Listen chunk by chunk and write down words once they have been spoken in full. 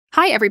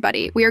Hi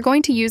everybody, we are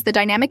going to use the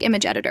dynamic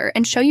image editor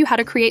and show you how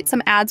to create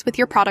some ads with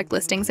your product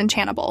listings in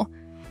Channable.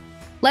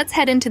 Let's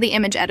head into the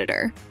image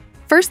editor.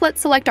 First, let's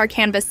select our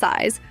canvas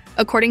size,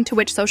 according to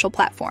which social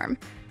platform.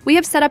 We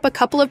have set up a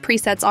couple of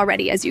presets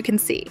already, as you can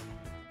see.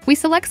 We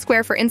select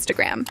square for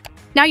Instagram.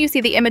 Now you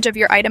see the image of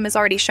your item is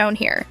already shown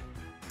here.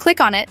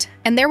 Click on it,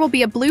 and there will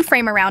be a blue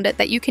frame around it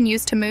that you can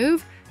use to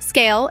move,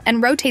 scale,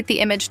 and rotate the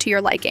image to your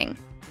liking.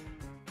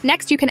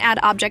 Next, you can add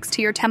objects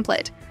to your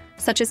template,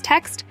 such as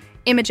text,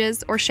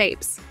 images, or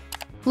shapes.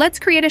 Let's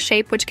create a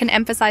shape which can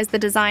emphasize the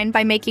design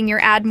by making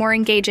your ad more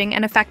engaging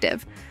and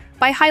effective,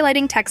 by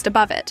highlighting text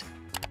above it.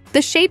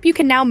 The shape you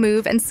can now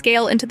move and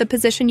scale into the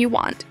position you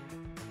want.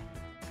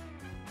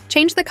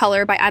 Change the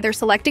color by either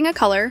selecting a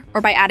color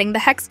or by adding the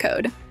hex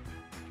code.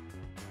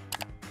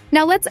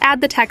 Now let's add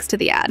the text to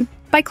the ad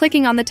by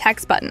clicking on the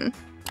text button.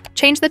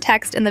 Change the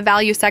text in the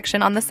value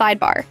section on the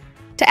sidebar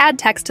to add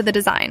text to the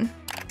design.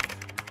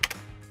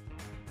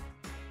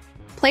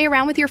 Play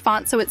around with your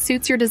font so it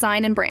suits your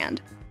design and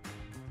brand.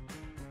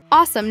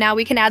 Awesome, now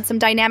we can add some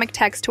dynamic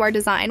text to our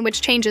design,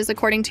 which changes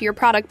according to your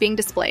product being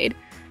displayed.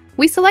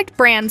 We select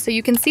brand so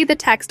you can see the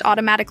text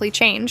automatically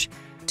change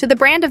to the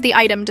brand of the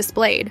item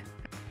displayed.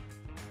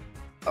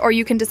 Or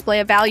you can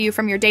display a value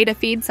from your data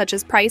feed such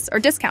as price or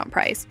discount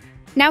price.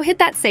 Now hit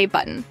that save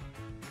button.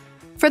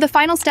 For the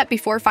final step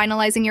before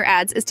finalizing your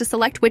ads is to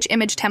select which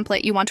image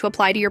template you want to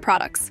apply to your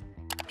products.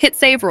 Hit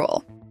save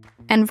rule.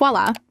 And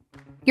voila!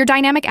 Your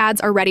dynamic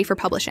ads are ready for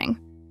publishing.